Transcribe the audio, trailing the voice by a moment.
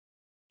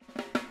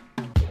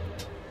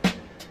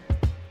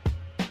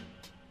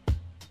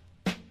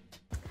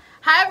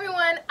Hi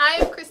everyone, I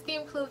am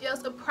Christine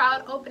Pluviose, a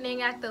proud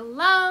opening act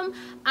alum.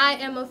 I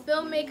am a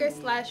filmmaker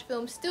 /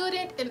 film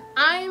student, and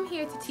I am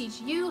here to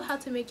teach you how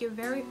to make your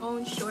very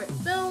own short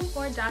film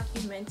or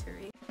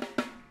documentary.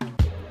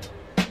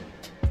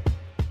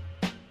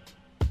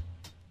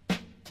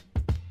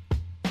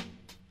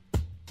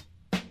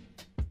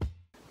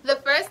 The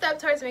first step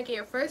towards making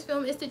your first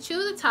film is to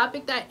choose a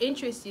topic that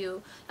interests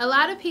you. A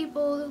lot of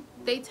people,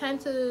 they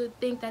tend to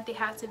think that they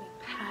have to be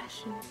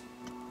passionate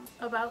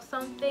about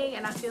something,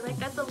 and I feel like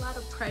that's a lot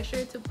of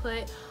pressure to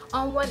put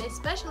on one,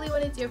 especially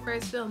when it's your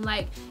first film.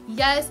 Like,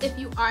 yes, if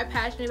you are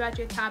passionate about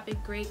your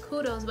topic, great,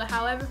 kudos, but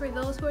however, for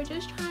those who are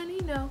just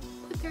trying to,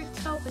 put their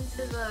toe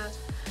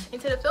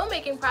into the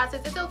filmmaking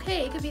process, it's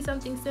okay. It could be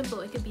something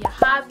simple. It could be a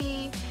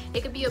hobby.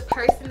 It could be a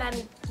person that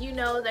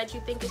that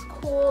you think is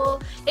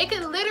cool. It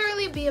could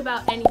literally be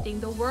about anything.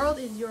 The world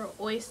is your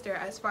oyster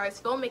as far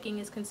as filmmaking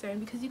is concerned,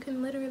 because you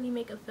can literally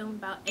make a film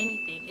about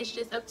anything. It's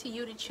just up to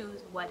you to choose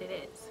what it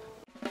is.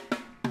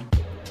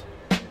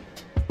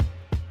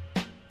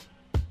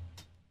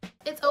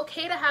 It's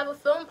okay to have a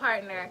film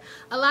partner.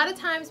 A lot of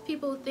times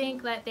people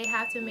think that they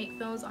have to make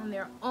films on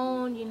their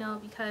own,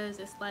 because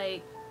it's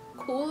like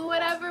cool or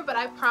whatever, but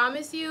I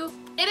promise you,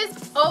 it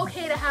is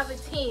okay to have a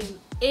team.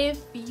 If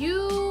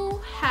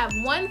you have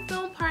one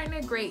film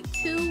partner, great.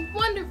 Two,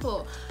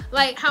 wonderful.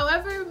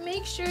 However,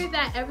 make sure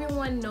that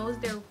everyone knows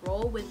their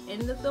role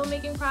within the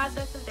filmmaking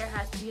process. If there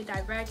has to be a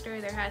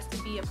director, there has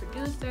to be a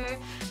producer.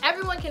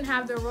 Everyone can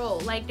have their role.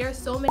 There's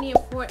so many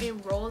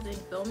important roles in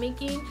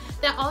filmmaking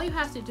that all you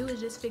have to do is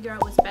just figure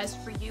out what's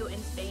best for you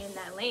and stay in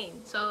that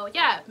lane. So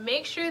yeah,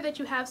 make sure that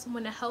you have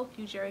someone to help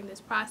you during this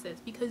process,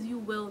 because you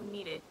will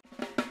need it.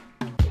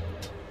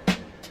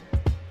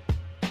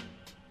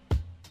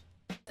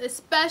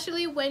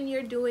 Especially when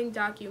you're doing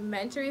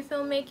documentary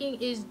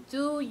filmmaking, is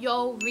do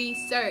your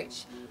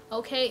research.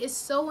 Okay, it's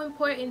so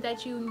important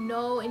that you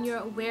know and you're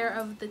aware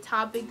of the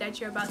topic that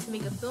you're about to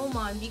make a film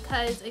on,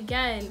 because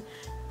again,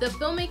 the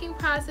filmmaking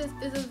process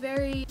is a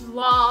very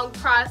long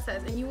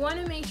process, and you want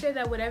to make sure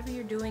that whatever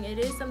you're doing, it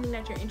is something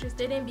that you're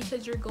interested in,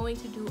 because you're going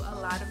to do a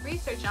lot of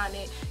research on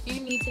it.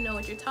 You need to know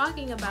what you're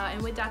talking about,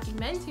 and with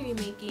documentary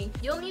making,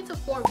 you'll need to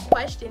form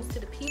questions to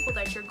the people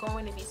that you're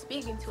going to be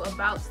speaking to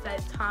about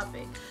that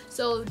topic.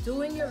 So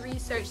doing your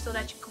research so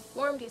that you can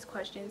form these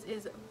questions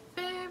is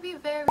very,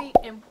 very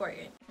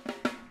important.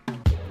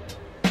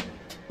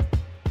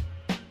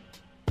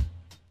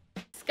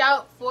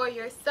 Scout for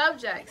your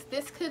subjects.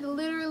 This could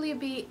literally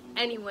be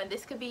anyone.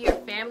 This could be your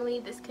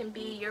family, this can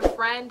be your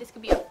friend, this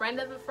could be a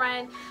friend of a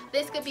friend,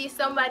 this could be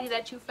somebody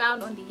that you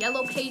found on the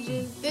yellow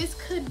pages, this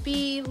could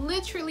be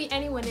literally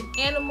anyone, an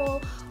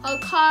animal, a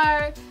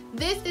car.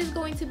 This is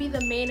going to be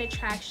the main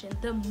attraction.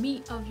 The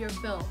meat of your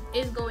film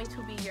is going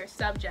to be your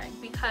subject,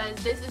 because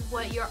this is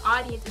what your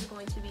audience is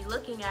going to be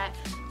looking at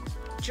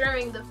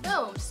during the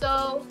film.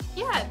 So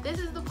yeah, this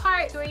is the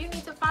part where you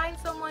need to find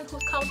someone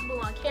who's comfortable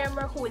on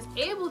camera, who is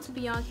able to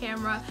be on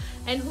camera,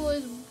 and who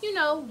is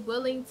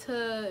willing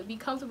to be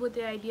comfortable with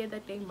the idea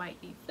that they might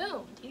be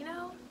filmed.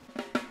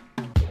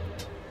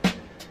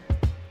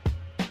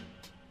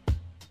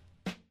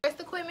 First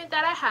equipment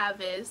that I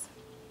have is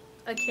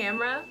a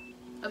camera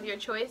of your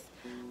choice.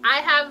 I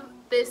have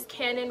this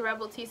Canon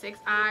Rebel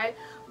T6i,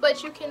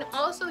 but you can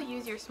also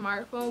use your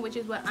smartphone, which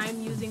is what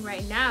I'm using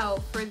right now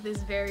for this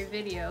very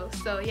video.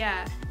 So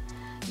yeah,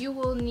 you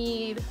will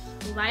need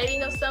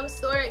lighting of some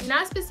sort,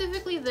 not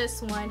specifically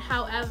this one,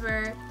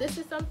 however, this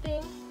is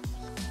something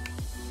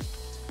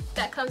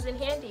that comes in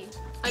handy.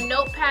 A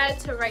notepad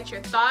to write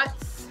your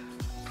thoughts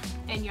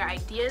and your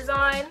ideas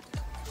on.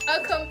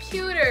 A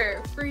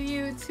computer for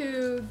you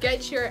to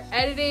get your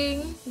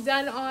editing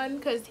done on,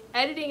 because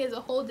editing is a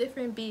whole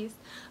different beast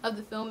of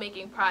the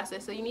filmmaking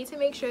process. So you need to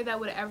make sure that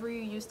whatever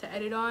you use to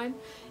edit on,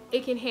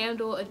 it can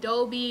handle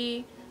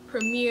Adobe,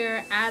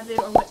 Premiere, Avid,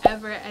 or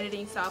whatever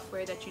editing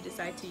software that you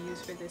decide to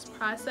use for this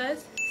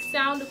process.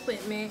 Sound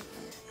equipment.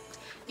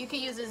 You can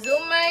use a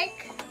Zoom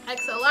mic,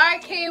 XLR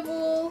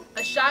cable,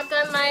 a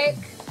shotgun mic,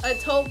 a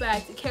tote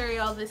bag to carry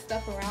all this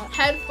stuff around,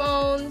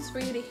 headphones for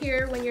you to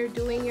hear when you're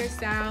doing your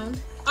sound.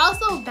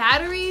 Also,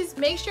 batteries.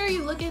 Make sure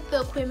you look at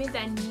the equipment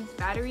that needs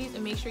batteries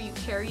and make sure you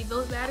carry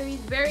those batteries.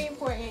 Very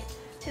important,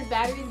 because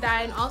batteries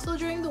die. And also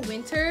during the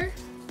winter,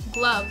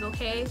 gloves,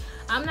 okay?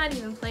 I'm not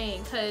even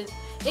playing, because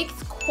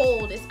it's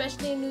cold,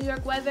 especially in New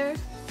York weather.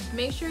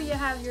 Make sure you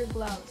have your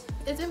gloves.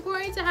 It's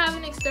important to have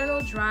an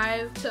external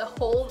drive to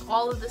hold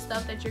all of the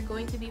stuff that you're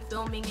going to be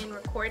filming and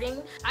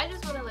recording. I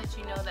just want to let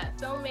you know that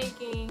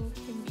filmmaking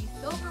can be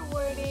so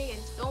rewarding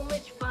and so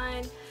much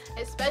fun,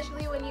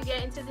 especially when you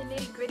get into the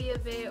nitty-gritty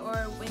of it, or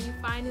when you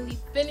finally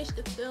finish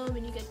the film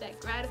and you get that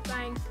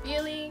gratifying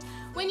feeling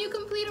when you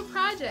complete a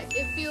project.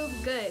 It feels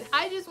good.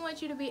 I just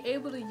want you to be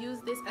able to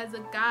use this as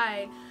a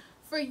guide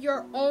for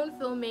your own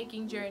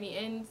filmmaking journey,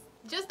 and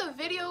just a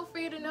video for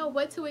you to know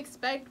what to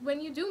expect when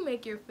you do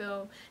make your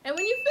film and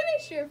when you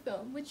finish your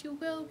film, which you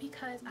will,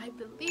 because I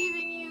believe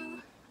in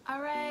you.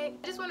 Alright,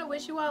 I just want to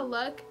wish you all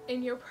luck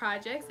in your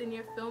projects, in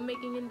your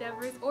filmmaking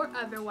endeavors, or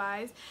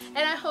otherwise, and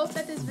I hope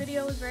that this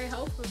video was very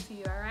helpful to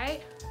you.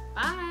 Alright.